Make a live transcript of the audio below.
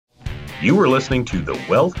You are listening to the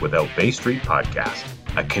Wealth Without Bay Street podcast,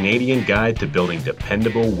 a Canadian guide to building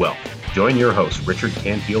dependable wealth. Join your hosts, Richard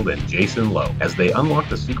Canfield and Jason Lowe, as they unlock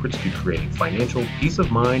the secrets to creating financial peace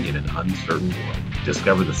of mind in an uncertain world.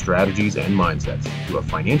 Discover the strategies and mindsets to a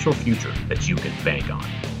financial future that you can bank on.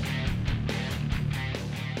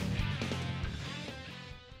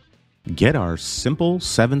 Get our simple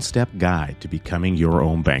 7-step guide to becoming your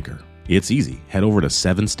own banker. It's easy. Head over to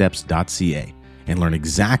 7steps.ca and learn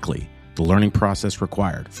exactly the learning process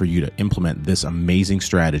required for you to implement this amazing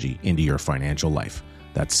strategy into your financial life.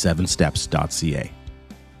 That's 7steps.ca.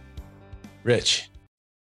 Rich,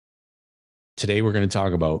 today we're going to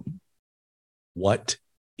talk about what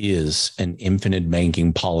is an infinite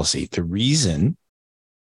banking policy. The reason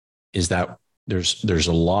is that there's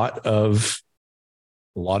a lot of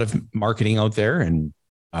marketing out there and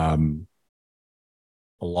a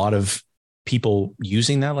lot of people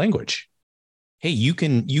using that language. Hey, you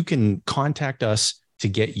can contact us to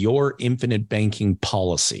get your infinite banking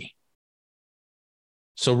policy.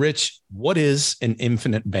 So, Rich, what is an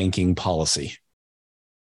infinite banking policy?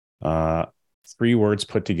 3 words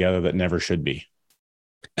put together that never should be.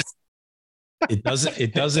 It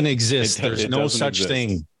doesn't exist. There's no such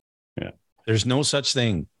thing. Yeah. There's no such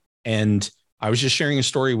thing. And I was just sharing a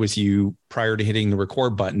story with you prior to hitting the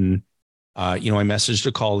record button. I messaged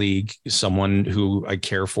a colleague, someone who I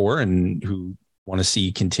care for and who want to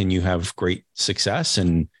see continue have great success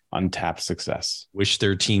and Untapped success. Wish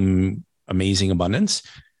their team amazing abundance.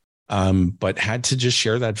 But had to just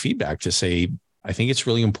share that feedback to say, I think it's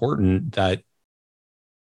really important that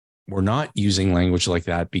we're not using language like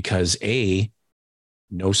that because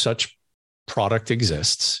no such product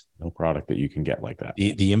exists. No product that you can get like that.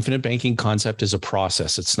 The infinite banking concept is a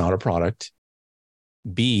process. It's not a product.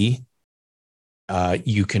 B,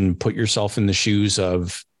 you can put yourself in the shoes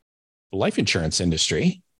of the life insurance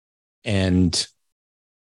industry, and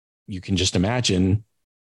you can just imagine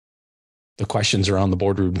the questions around the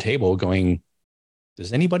boardroom table going,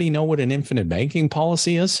 does anybody know what an infinite banking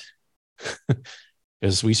policy is?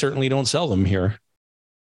 Because we certainly don't sell them here.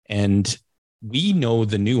 And we know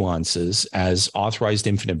the nuances as authorized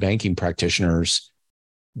infinite banking practitioners.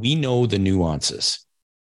 We know the nuances.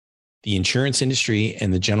 The insurance industry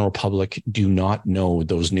and the general public do not know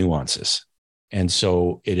those nuances. And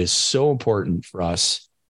so it is so important for us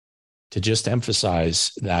to just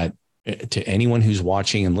emphasize that to anyone who's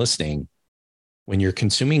watching and listening, when you're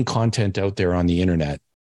consuming content out there on the internet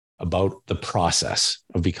about the process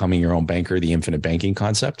of becoming your own banker, the infinite banking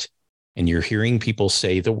concept, and you're hearing people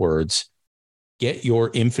say the words, get your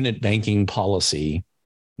infinite banking policy.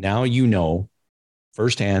 Now you know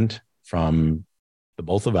firsthand from the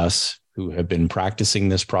both of us who have been practicing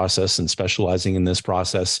this process and specializing in this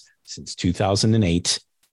process since 2008,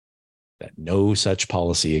 that no such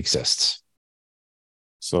policy exists.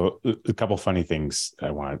 So a couple of funny things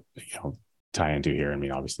I want to tie into here. I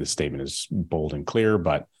mean, obviously the statement is bold and clear,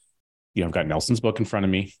 but I've got Nelson's book in front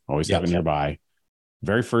of me, always have it nearby.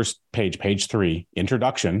 Very first page 3,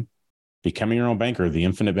 introduction, Becoming Your Own Banker, the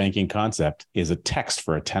Infinite Banking Concept, is a text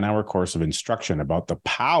for a 10-hour course of instruction about the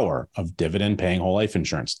power of dividend paying whole life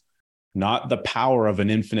insurance, not the power of an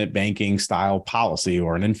infinite banking style policy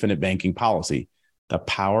or an infinite banking policy, the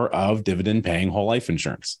power of dividend paying whole life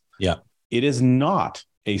insurance. Yeah. It is not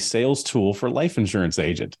a sales tool for life insurance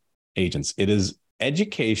agents. It is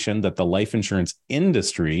education that the life insurance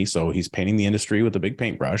industry, so he's painting the industry with a big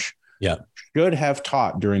paintbrush, should have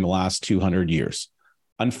taught during the last 200 years.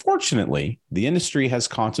 Unfortunately, the industry has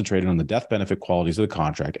concentrated on the death benefit qualities of the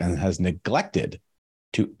contract and has neglected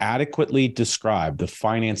to adequately describe the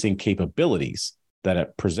financing capabilities that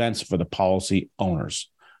it presents for the policy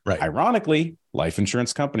owners. Right. Ironically, life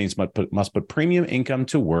insurance companies must put premium income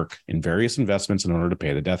to work in various investments in order to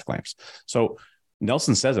pay the death claims. So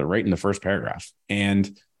Nelson says it right in the first paragraph.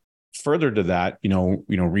 And further to that,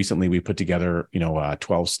 recently we put together, a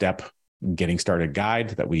 12-step getting started guide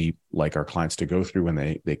that we like our clients to go through when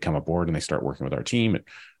they come aboard and they start working with our team. It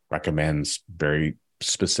recommends very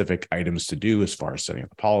specific items to do as far as setting up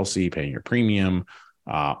the policy, paying your premium,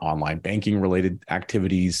 online banking related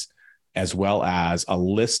activities, as well as a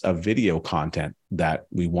list of video content that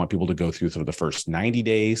we want people to go through for the first 90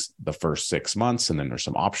 days, the first 6 months, and then there's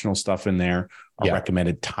some optional stuff in there, a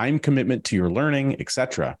recommended time commitment to your learning,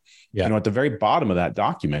 etc. At the very bottom of that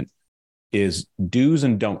document is do's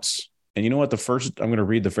and don'ts. And I'm going to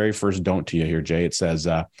read the very first don't to you here, Jay. It says,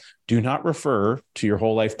 do not refer to your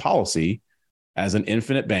whole life policy as an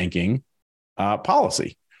infinite banking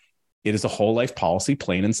policy. It is a whole life policy,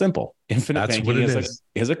 plain and simple. Infinite That's banking what it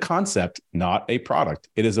is a concept, not a product.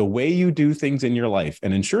 It is a way you do things in your life.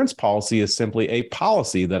 An insurance policy is simply a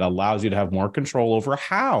policy that allows you to have more control over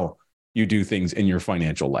how you do things in your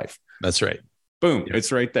financial life. That's right. Boom. Yeah.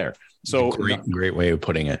 It's right there. So great way of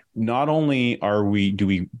putting it. Not only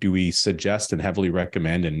do we suggest and heavily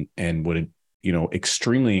recommend and would,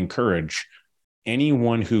 extremely encourage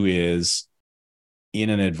anyone who is in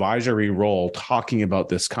an advisory role talking about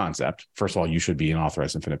this concept. First of all, you should be an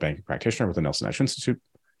authorized infinite banking practitioner with the Nelson Nash Institute.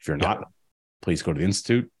 If you're not, please go to the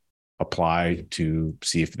Institute, apply to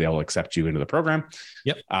see if they'll accept you into the program.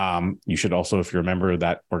 Yep. You should also, if you're a member of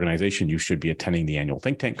that organization, you should be attending the annual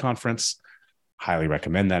think tank conference. Highly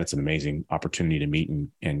recommend that. It's an amazing opportunity to meet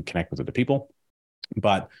and connect with other people.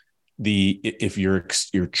 But if you're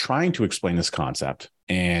trying to explain this concept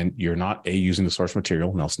and you're not using the source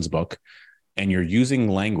material, Nelson's book, and you're using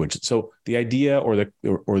language. So the idea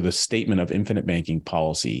or the statement of infinite banking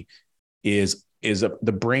policy is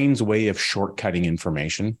the brain's way of shortcutting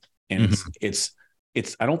information. And it's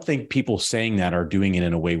I don't think people saying that are doing it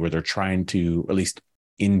in a way where they're trying to, at least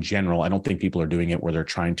in general, I don't think people are doing it where they're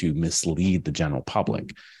trying to mislead the general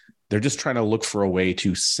public. They're just trying to look for a way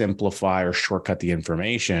to simplify or shortcut the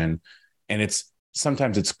information. And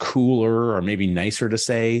sometimes it's cooler or maybe nicer to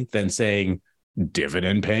say than saying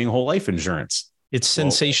dividend paying whole life insurance. It's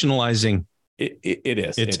sensationalizing. It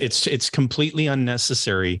is. It's completely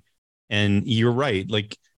unnecessary. And you're right.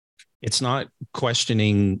 Like, it's not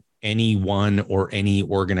questioning anyone or any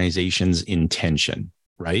organization's intention,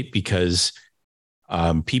 right? Because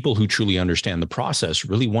people who truly understand the process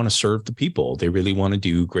really want to serve the people. They really want to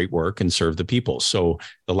do great work and serve the people. So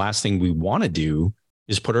the last thing we want to do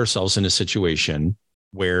is put ourselves in a situation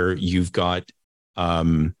where you've got,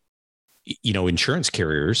 insurance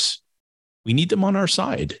carriers. We need them on our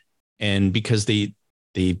side, and because they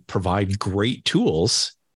provide great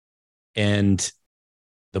tools, and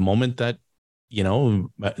the moment that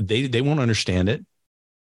they won't understand it,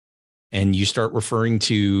 and you start referring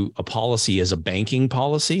to a policy as a banking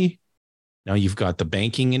policy, now you've got the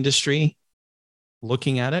banking industry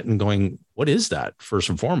looking at it and going, what is that, first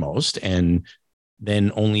and foremost? And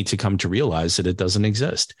then only to come to realize that it doesn't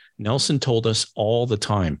exist. Nelson told us all the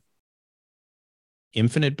time,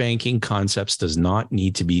 infinite banking concepts does not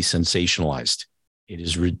need to be sensationalized. It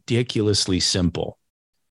is ridiculously simple.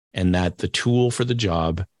 And that the tool for the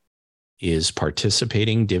job is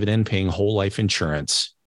participating, dividend paying whole life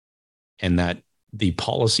insurance. And that the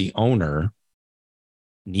policy owner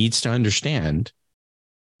needs to understand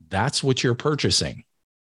that's what you're purchasing.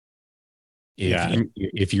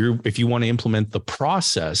 If you want to implement the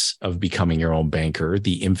process of becoming your own banker,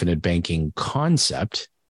 the infinite banking concept,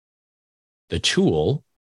 the tool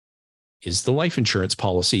is the life insurance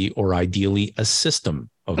policy, or ideally a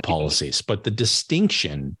system of policies. But the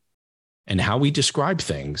distinction and how we describe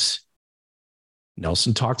things,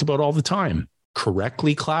 Nelson talked about all the time,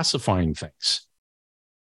 correctly classifying things.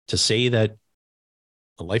 To say that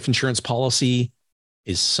a life insurance policy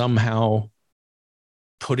is somehow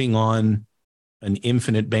putting on an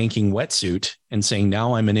infinite banking wetsuit and saying,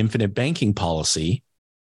 now I'm an infinite banking policy,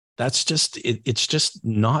 that's just, it's just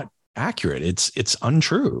not accurate. It's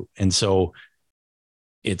untrue. And so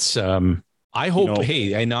it's, I hope,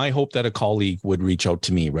 and I hope that a colleague would reach out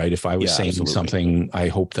to me, right? If I was saying something, I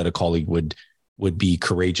hope that a colleague would be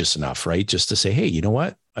courageous enough, right? Just to say, hey, you know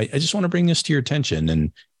what? I just want to bring this to your attention.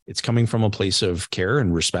 And it's coming from a place of care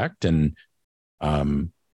and respect. And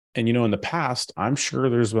in the past, I'm sure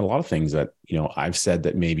there's been a lot of things that, I've said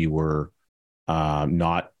that maybe were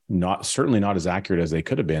certainly not as accurate as they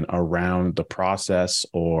could have been around the process,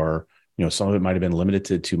 or, some of it might've been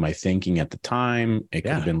limited to my thinking at the time. It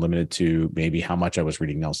could have been limited to maybe how much I was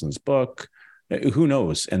reading Nelson's book, who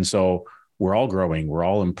knows? And so we're all growing, we're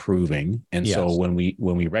all improving. And so when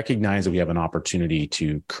we recognize that we have an opportunity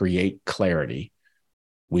to create clarity,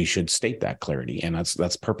 we should state that clarity. And that's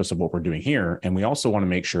the purpose of what we're doing here. And we also want to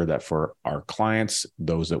make sure that for our clients,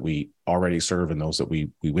 those that we already serve and those that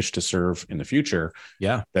we wish to serve in the future,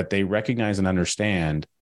 that they recognize and understand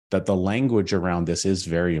that the language around this is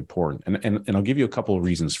very important. And I'll give you a couple of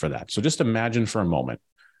reasons for that. So just imagine for a moment,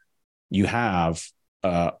 you have,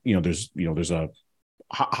 there's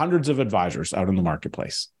hundreds of advisors out in the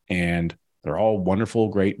marketplace, and they're all wonderful,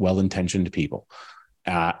 great, well-intentioned people.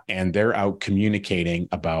 And they're out communicating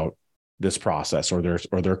about this process, or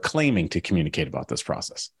they're claiming to communicate about this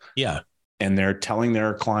process. Yeah. And they're telling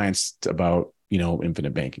their clients about,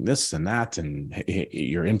 infinite banking, this and that, and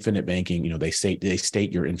your infinite banking, they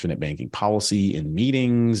state your infinite banking policy in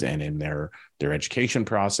meetings and in their education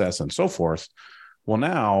process and so forth. Well,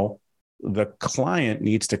 now the client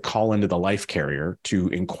needs to call into the life carrier to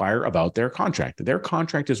inquire about their contract. Their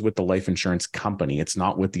contract is with the life insurance company. It's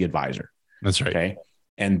not with the advisor. That's right. Okay.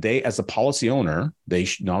 And they, as a policy owner, they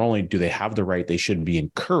not only do they have the right, they should be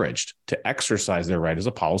encouraged to exercise their right as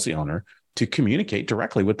a policy owner to communicate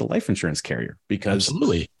directly with the life insurance carrier, because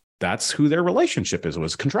Absolutely. that's who their relationship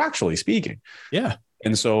was contractually speaking. Yeah.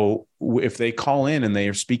 And so if they call in and they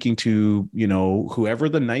are speaking to, whoever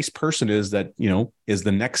the nice person is that, is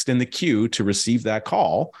the next in the queue to receive that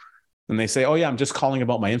call, and they say, oh yeah, I'm just calling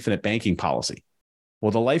about my infinite banking policy.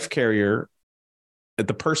 Well, the life carrier,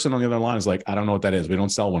 the person on the other line is like, I don't know what that is. We don't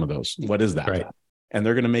sell one of those. What is that? Right. And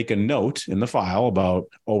they're going to make a note in the file about,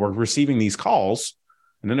 oh, we're receiving these calls.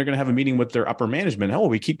 And then they're going to have a meeting with their upper management. Oh,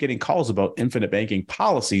 we keep getting calls about infinite banking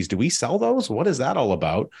policies. Do we sell those? What is that all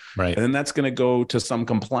about? Right. And then that's going to go to some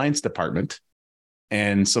compliance department,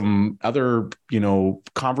 and some other,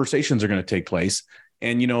 conversations are going to take place.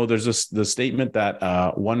 And, there's the statement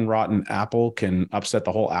that one rotten apple can upset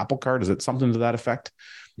the whole apple cart. Is it something to that effect?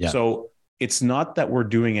 Yeah. So it's not that we're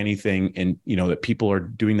doing anything and, that people are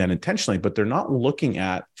doing that intentionally, but they're not looking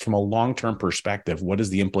at, from a long-term perspective, what is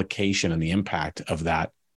the implication and the impact of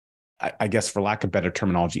that, I guess, for lack of better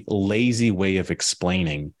terminology, lazy way of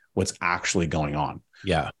explaining what's actually going on.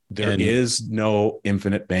 Yeah. There is no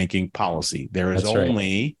infinite banking policy. There is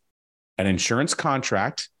only an insurance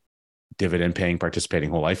contract, dividend paying, participating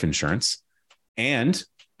whole life insurance, and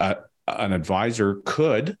an advisor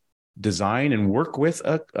could design and work with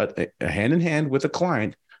a hand in hand with a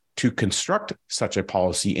client to construct such a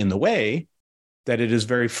policy in the way that it is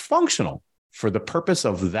very functional for the purpose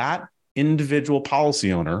of that individual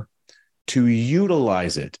policy owner to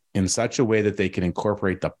utilize it in such a way that they can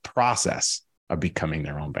incorporate the process of becoming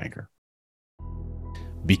their own banker.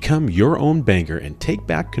 Become your own banker and take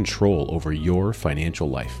back control over your financial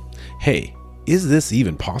life. Hey, is this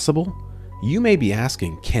even possible? You may be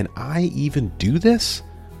asking, can I even do this?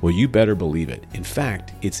 Well, you better believe it. In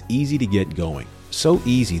fact, it's easy to get going. So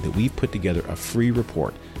easy that we've put together a free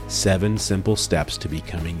report, 7 simple steps to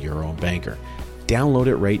becoming your own banker. Download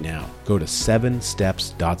it right now. Go to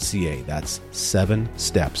 7steps.ca. That's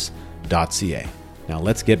 7steps.ca. Now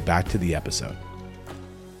let's get back to the episode.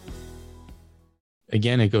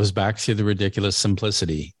 Again, it goes back to the ridiculous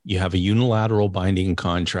simplicity. You have a unilateral binding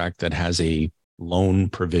contract that has a loan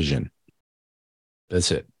provision. That's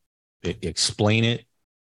it. Explain it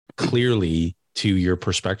clearly to your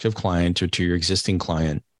prospective client or to your existing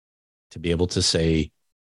client to be able to say,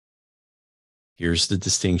 here's the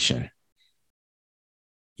distinction.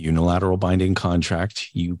 Unilateral binding contract,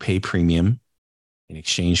 you pay premium. In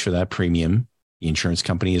exchange for that premium, the insurance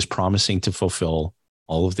company is promising to fulfill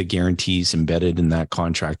all of the guarantees embedded in that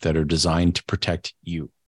contract that are designed to protect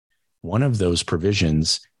you. One of those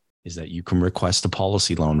provisions is that you can request a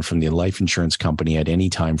policy loan from the life insurance company at any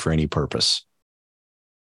time for any purpose.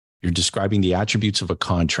 You're describing the attributes of a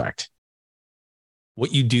contract.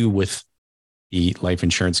 What you do with the life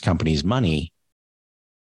insurance company's money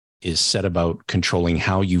is set about controlling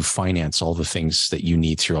how you finance all the things that you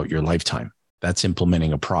need throughout your lifetime. That's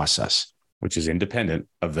implementing a process. Which is independent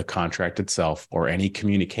of the contract itself or any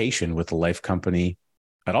communication with the life company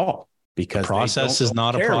at all. Because the process is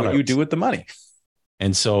not a product. What you do with the money.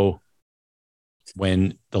 And so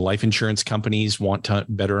when the life insurance companies want to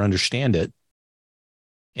better understand it,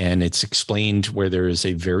 and it's explained where there is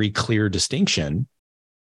a very clear distinction,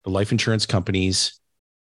 the life insurance companies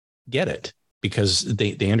get it because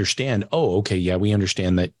they understand, oh, okay, yeah, we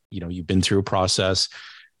understand that, you've been through a process,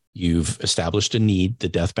 you've established a need, the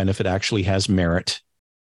death benefit actually has merit.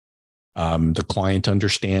 The client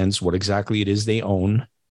understands what exactly it is they own.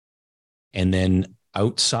 And then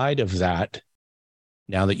outside of that,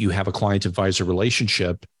 now that you have a client-advisor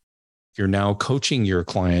relationship, you're now coaching your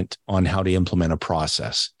client on how to implement a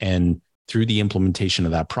process. And through the implementation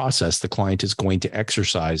of that process, the client is going to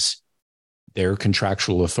exercise their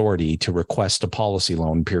contractual authority to request a policy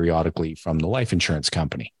loan periodically from the life insurance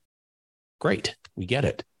company. Great, we get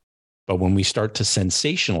it. But when we start to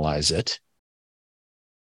sensationalize it,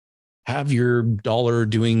 have your dollar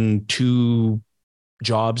doing 2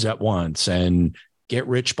 jobs at once and get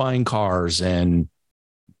rich buying cars and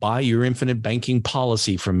buy your infinite banking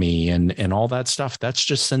policy from me and all that stuff, that's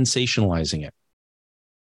just sensationalizing it.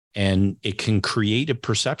 And it can create a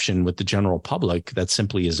perception with the general public that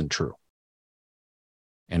simply isn't true.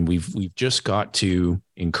 And we've just got to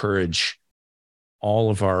encourage all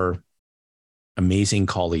of our amazing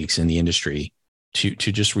colleagues in the industry to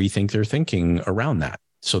just rethink their thinking around that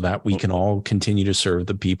so that we can all continue to serve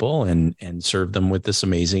the people and serve them with this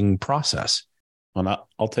amazing process. Well,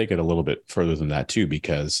 I'll take it a little bit further than that too,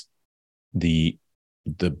 because the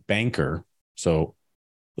the banker, so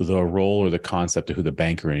the role or the concept of who the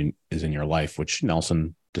banker is in your life, which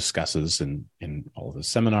Nelson discusses in all of his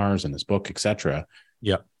seminars and his book, etc.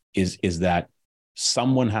 Yeah. Is that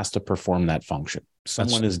someone has to perform that function.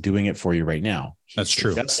 Someone is doing it for you right now. That's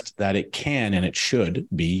true. That it can and it should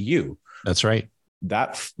be you. That's right.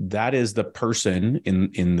 That is the person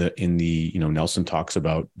in the Nelson talks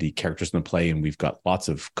about the characters in the play, and we've got lots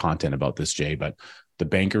of content about this, Jay, but the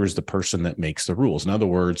banker is the person that makes the rules. In other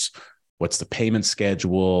words, what's the payment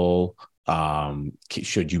schedule? Can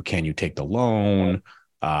you take the loan?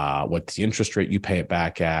 What's the interest rate you pay it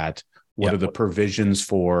back at? What are the provisions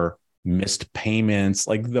for missed payments?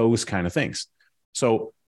 Like those kind of things.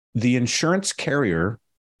 So the insurance carrier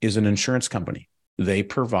is an insurance company. They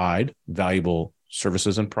provide valuable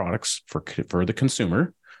services and products for the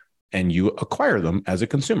consumer, and you acquire them as a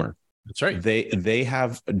consumer. That's right. They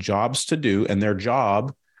have jobs to do, and their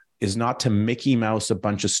job is not to Mickey Mouse a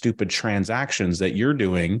bunch of stupid transactions that you're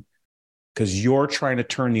doing because you're trying to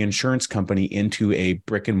turn the insurance company into a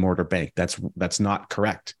brick and mortar bank. That's not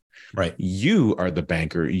correct. Right. You are the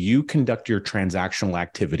banker. You conduct your transactional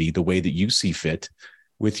activity the way that you see fit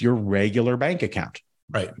with your regular bank account.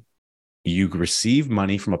 Right. You receive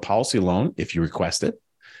money from a policy loan if you request it,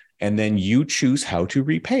 and then you choose how to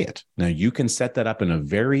repay it. Now, you can set that up in a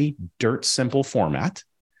very dirt simple format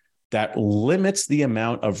that limits the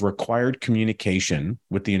amount of required communication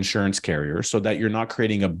with the insurance carrier so that you're not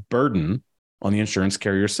creating a burden on the insurance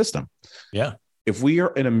carrier system. Yeah. If we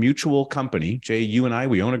are in a mutual company, Jay, you and I,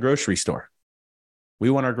 we own a grocery store. We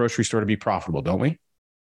want our grocery store to be profitable, don't we?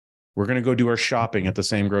 We're going to go do our shopping at the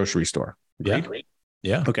same grocery store. Agreed?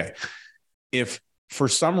 Yeah. Okay. If for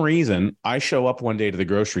some reason I show up one day to the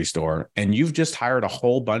grocery store and you've just hired a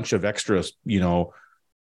whole bunch of extra,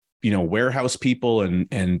 warehouse people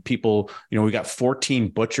and people, we got 14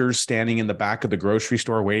 butchers standing in the back of the grocery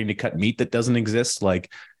store waiting to cut meat that doesn't exist.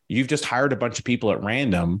 Like, you've just hired a bunch of people at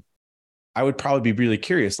random. I would probably be really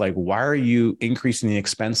curious, like, why are you increasing the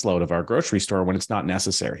expense load of our grocery store when it's not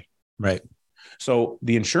necessary? Right. So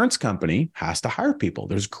the insurance company has to hire people.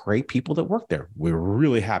 There's great people that work there. We're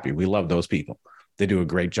really happy. We love those people. They do a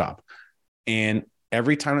great job. And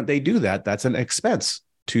every time that they do that, that's an expense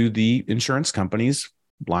to the insurance company's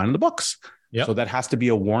line in the books. Yep. So that has to be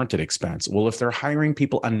a warranted expense. Well, if they're hiring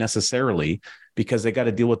people unnecessarily because they got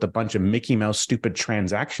to deal with a bunch of Mickey Mouse stupid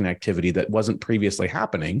transaction activity that wasn't previously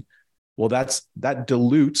happening, well, that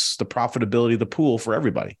dilutes the profitability of the pool for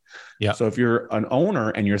everybody. Yeah. So if you're an owner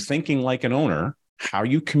and you're thinking like an owner, how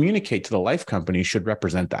you communicate to the life company should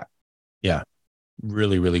represent that. Yeah.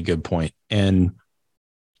 Really, really good point. And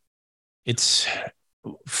it's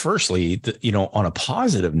firstly, on a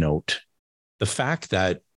positive note, the fact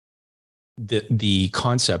that the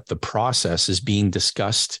concept, the process is being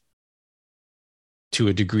discussed to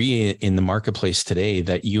a degree in the marketplace today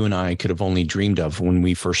that you and I could have only dreamed of when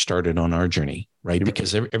we first started on our journey, right?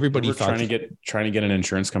 Because everybody thought trying to get an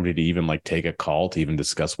insurance company to even like take a call to even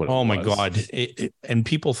discuss what. Oh my God. And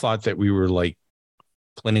people thought that we were like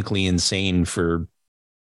clinically insane for,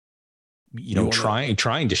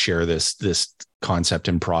 trying to share this concept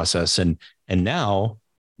and process. And now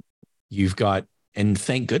you've got, and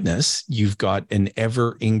thank goodness, you've got an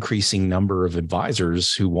ever increasing number of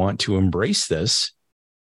advisors who want to embrace this.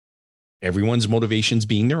 Everyone's motivations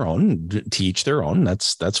being their own, to each their own.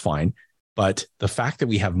 That's fine. But the fact that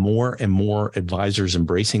we have more and more advisors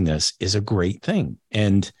embracing this is a great thing.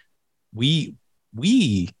 And we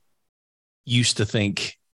used to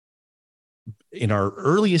think in our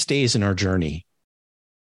earliest days in our journey,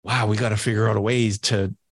 wow, we got to figure out a way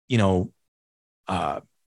to,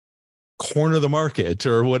 corner the market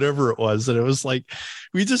or whatever it was. And it was like,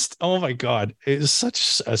 oh my God, it was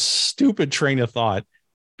such a stupid train of thought,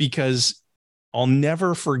 because I'll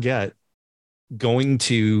never forget going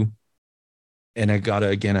to, and I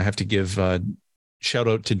have to give shout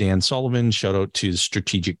out to Dan Sullivan, shout out to the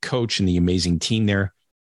strategic coach and the amazing team there.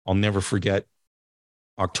 I'll never forget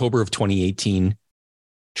October of 2018,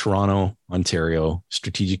 Toronto, Ontario,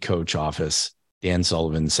 strategic coach office. Dan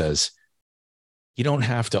Sullivan says, you don't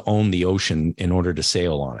have to own the ocean in order to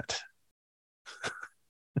sail on it.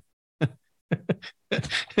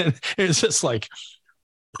 It's just like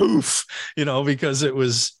poof, because it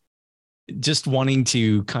was just wanting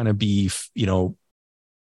to kind of be,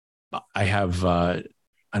 I have, I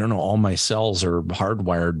don't know, all my cells are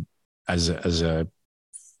hardwired as a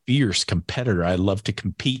fierce competitor. I love to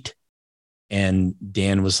compete. And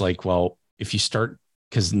Dan was like, well, if you start,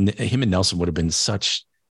 because him and Nelson would have been such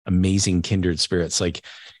amazing kindred spirits. Like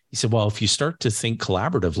he said, well, if you start to think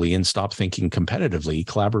collaboratively and stop thinking competitively,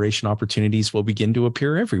 collaboration opportunities will begin to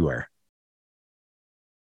appear everywhere.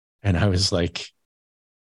 And I was like,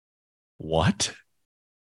 what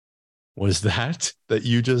was that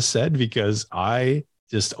you just said? Because I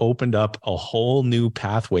just opened up a whole new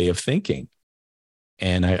pathway of thinking.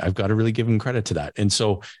 And I've got to really give him credit to that. And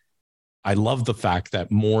so I love the fact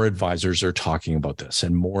that more advisors are talking about this,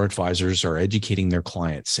 and more advisors are educating their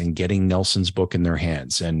clients and getting Nelson's book in their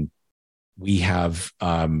hands. And we have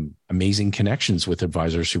amazing connections with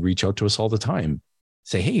advisors who reach out to us all the time,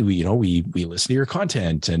 say, hey, we listen to your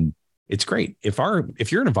content, and it's great. If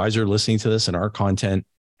you're an advisor listening to this and our content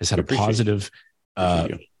has had a positive,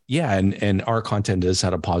 and our content has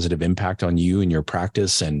had a positive impact on you and your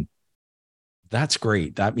practice, and that's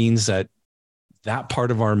great. That means that part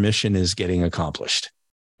of our mission is getting accomplished.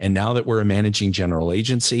 And now that we're a managing general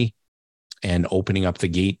agency and opening up the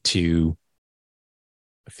gate to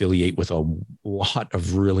affiliate with a lot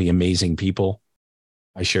of really amazing people,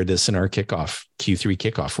 I shared this in our Q3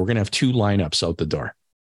 kickoff. We're going to have 2 lineups out the door.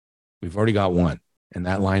 We've already got one, and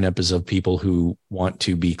that lineup is of people who want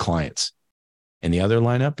to be clients. And the other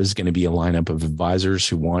lineup is going to be a lineup of advisors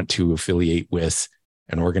who want to affiliate with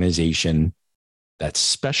an organization that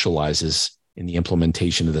specializes in the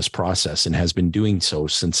implementation of this process and has been doing so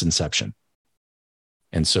since inception.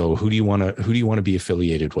 And so who do you want to be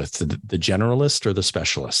affiliated with? The generalist or the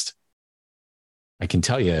specialist? I can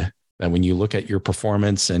tell you that when you look at your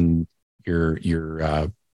performance and your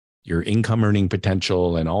income earning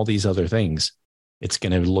potential and all these other things, it's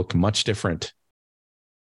going to look much different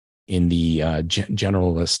in the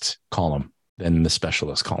generalist column than the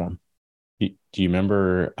specialist column. Do you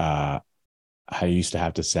remember how you used to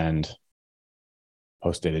have to send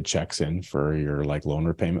post-dated checks in for your like loan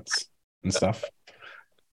repayments and stuff?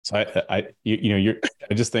 So I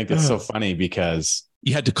just think it's so funny because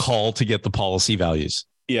you had to call to get the policy values.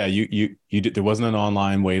 Yeah, you did, there wasn't an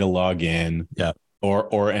online way to log in. Yeah.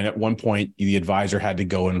 And at one point the advisor had to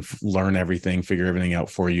go and learn everything, figure everything out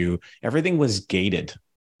for you. Everything was gated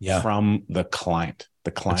from the client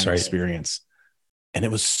experience. And it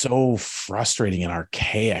was so frustrating and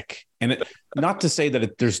archaic. And not to say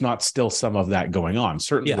that there's not still some of that going on.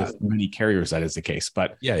 Certainly with many carriers, that is the case.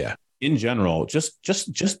 But in general, just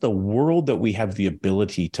the world that we have the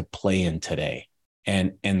ability to play in today,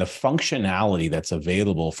 and the functionality that's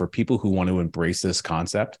available for people who want to embrace this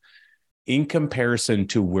concept in comparison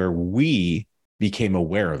to where we became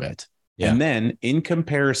aware of it. And then in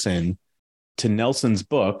comparison to Nelson's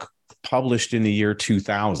book published in the year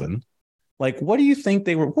 2000, like, what do you think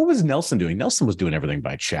what was Nelson doing? Nelson was doing everything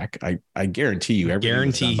by check. I guarantee you everything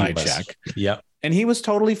was done by check. Yeah. And he was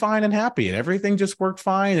totally fine and happy, and everything just worked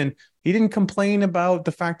fine. And he didn't complain about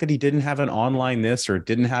the fact that he didn't have an online this or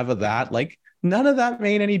didn't have a that. Like, none of that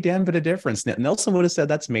made any damn bit of difference. Nelson would have said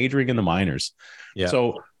that's majoring in the minors. Yeah.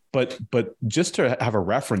 So, but just to have a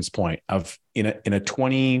reference point of in a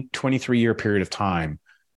 23 year period of time,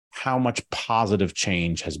 how much positive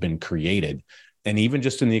change has been created. And even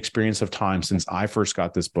just in the experience of time since I first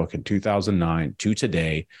got this book in 2009 to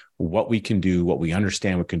today, what we can do, what we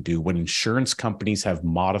understand we can do, what insurance companies have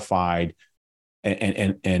modified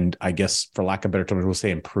and I guess, for lack of a better term, we'll say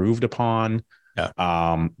improved upon,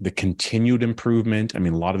 the continued improvement. I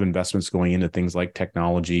mean, a lot of investments going into things like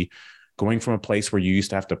technology, going from a place where you used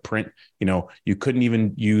to have to print, you couldn't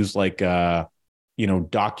even use like,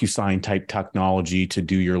 DocuSign type technology to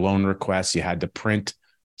do your loan requests. You had to print,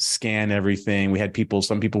 scan everything. We had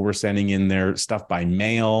some people were sending in their stuff by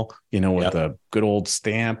mail, with a good old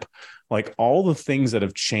stamp, like all the things that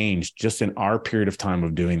have changed just in our period of time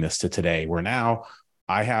of doing this to today, where now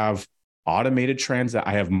I have I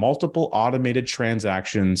have multiple automated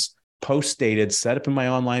transactions post-dated, set up in my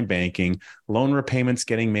online banking, loan repayments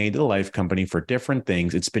getting made to the life company for different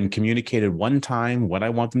things. It's been communicated one time what I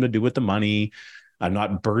want them to do with the money. I'm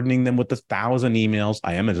not burdening them with 1,000 emails.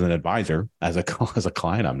 I am as an advisor, as a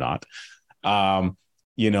client, I'm not. Now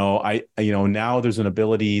there's an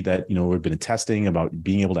ability that, we've been testing about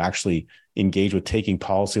being able to actually engage with taking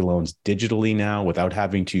policy loans digitally now without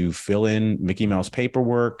having to fill in Mickey Mouse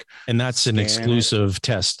paperwork. And that's an exclusive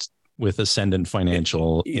test with Ascendant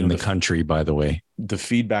Financial in the country, by the way. The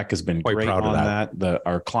feedback has been great on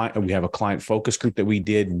that. We have a client focus group that we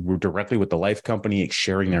did directly with the life company,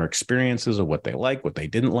 sharing their experiences of what they like, what they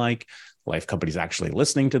didn't like. Life companies actually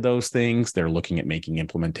listening to those things. They're looking at making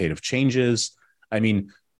implementative changes. I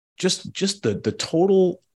mean, just the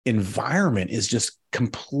total environment is just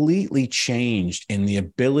completely changed in the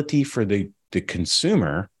ability for the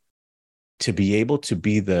consumer to be able to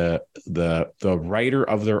be the writer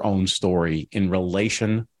of their own story in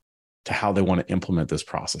relation to how they want to implement this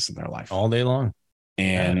process in their life all day long.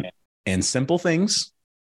 And simple things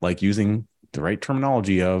like using the right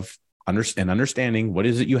terminology of understanding what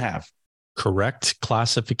is it you have. Correct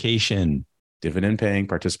classification. Dividend paying,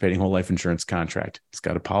 participating whole life insurance contract. It's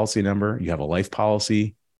got a policy number. You have a life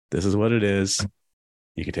policy. This is what it is.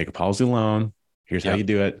 You can take a policy loan. Here's how you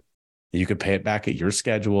do it. You could pay it back at your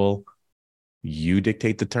schedule. You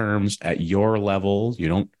dictate the terms at your level. You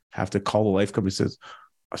don't have to call the life company and says,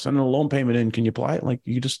 I'm sending a loan payment in. Can you apply it? Like,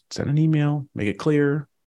 you just send an email, make it clear.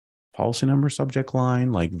 Policy number, subject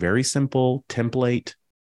line, like very simple template,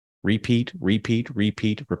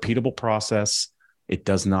 repeatable process. It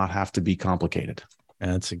does not have to be complicated.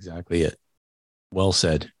 That's exactly it. Well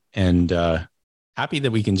said. And happy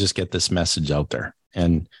that we can just get this message out there.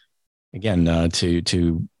 And again,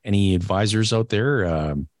 to any advisors out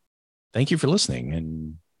there, thank you for listening.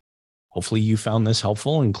 And hopefully you found this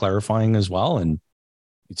helpful and clarifying as well. And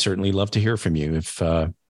we'd certainly love to hear from you.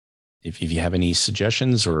 If you have any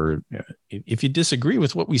suggestions, or if you disagree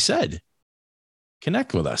with what we said,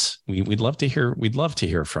 connect with us. We'd love to hear. We'd love to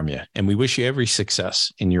hear from you, and we wish you every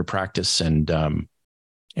success in your practice and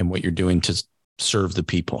what you're doing to serve the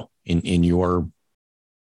people in your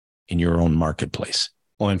own marketplace.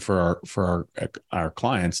 Well, and for our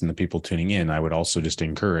clients and the people tuning in, I would also just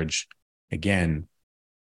encourage, again,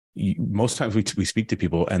 most times we speak to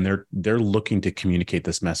people and they're looking to communicate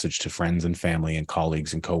this message to friends and family and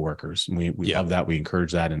colleagues and coworkers. And we love that. We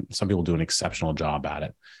encourage that. And some people do an exceptional job at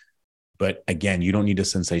it. But again, you don't need to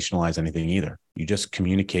sensationalize anything either. You just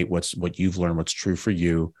communicate what you've learned, what's true for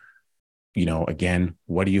you. Again,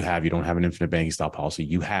 what do you have? You don't have an infinite banking style policy.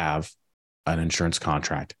 You have an insurance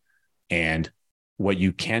contract. And what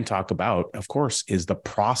you can talk about, of course, is the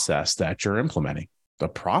process that you're implementing. The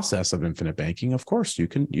process of infinite banking, of course, you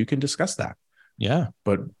can discuss that. Yeah.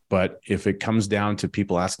 But if it comes down to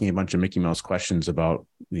people asking a bunch of Mickey Mouse questions about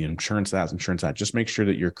the insurance that, just make sure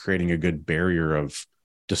that you're creating a good barrier of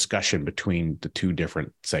discussion between the two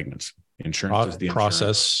different segments. Insurance is the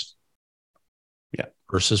process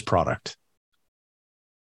versus product.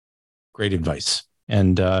 Great advice.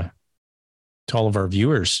 And to all of our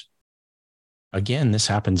viewers, again, this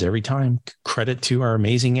happens every time. Credit to our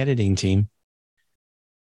amazing editing team.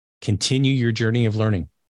 Continue your journey of learning.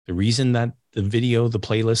 The reason that the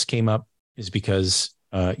playlist came up is because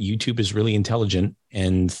YouTube is really intelligent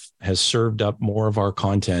and has served up more of our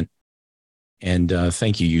content. And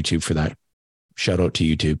thank you, YouTube, for that. Shout out to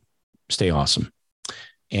YouTube. Stay awesome.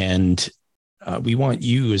 And we want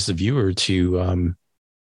you as the viewer to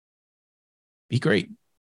be great.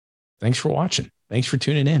 Thanks for watching. Thanks for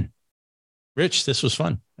tuning in. Rich, this was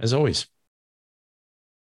fun, as always.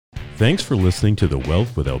 Thanks for listening to the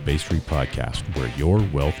Wealth Without Bay Street podcast, where your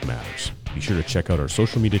wealth matters. Be sure to check out our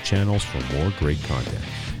social media channels for more great content.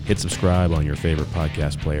 Hit subscribe on your favorite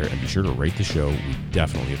podcast player and be sure to rate the show. We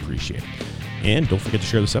definitely appreciate it. And don't forget to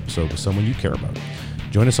share this episode with someone you care about.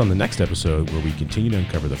 Join us on the next episode where we continue to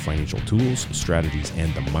uncover the financial tools, strategies,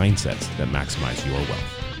 and the mindsets that maximize your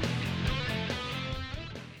wealth.